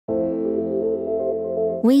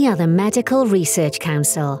We are the Medical Research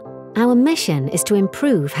Council. Our mission is to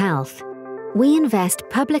improve health. We invest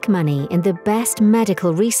public money in the best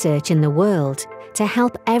medical research in the world to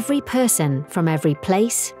help every person from every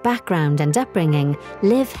place, background and upbringing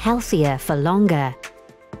live healthier for longer.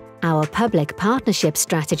 Our public partnership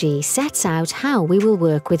strategy sets out how we will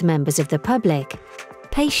work with members of the public,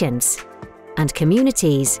 patients and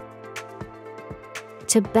communities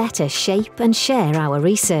to better shape and share our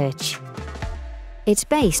research. It's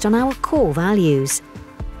based on our core values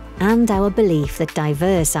and our belief that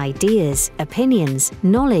diverse ideas, opinions,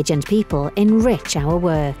 knowledge and people enrich our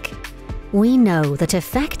work. We know that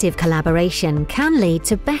effective collaboration can lead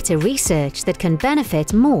to better research that can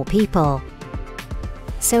benefit more people.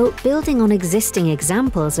 So, building on existing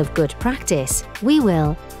examples of good practice, we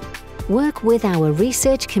will work with our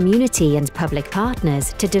research community and public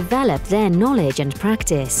partners to develop their knowledge and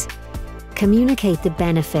practice, communicate the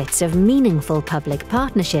benefits of meaningful public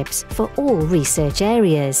partnerships for all research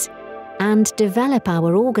areas, and develop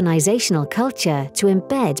our organisational culture to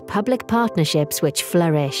embed public partnerships which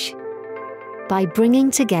flourish. By bringing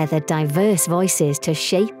together diverse voices to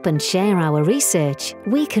shape and share our research,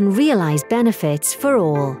 we can realise benefits for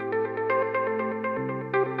all.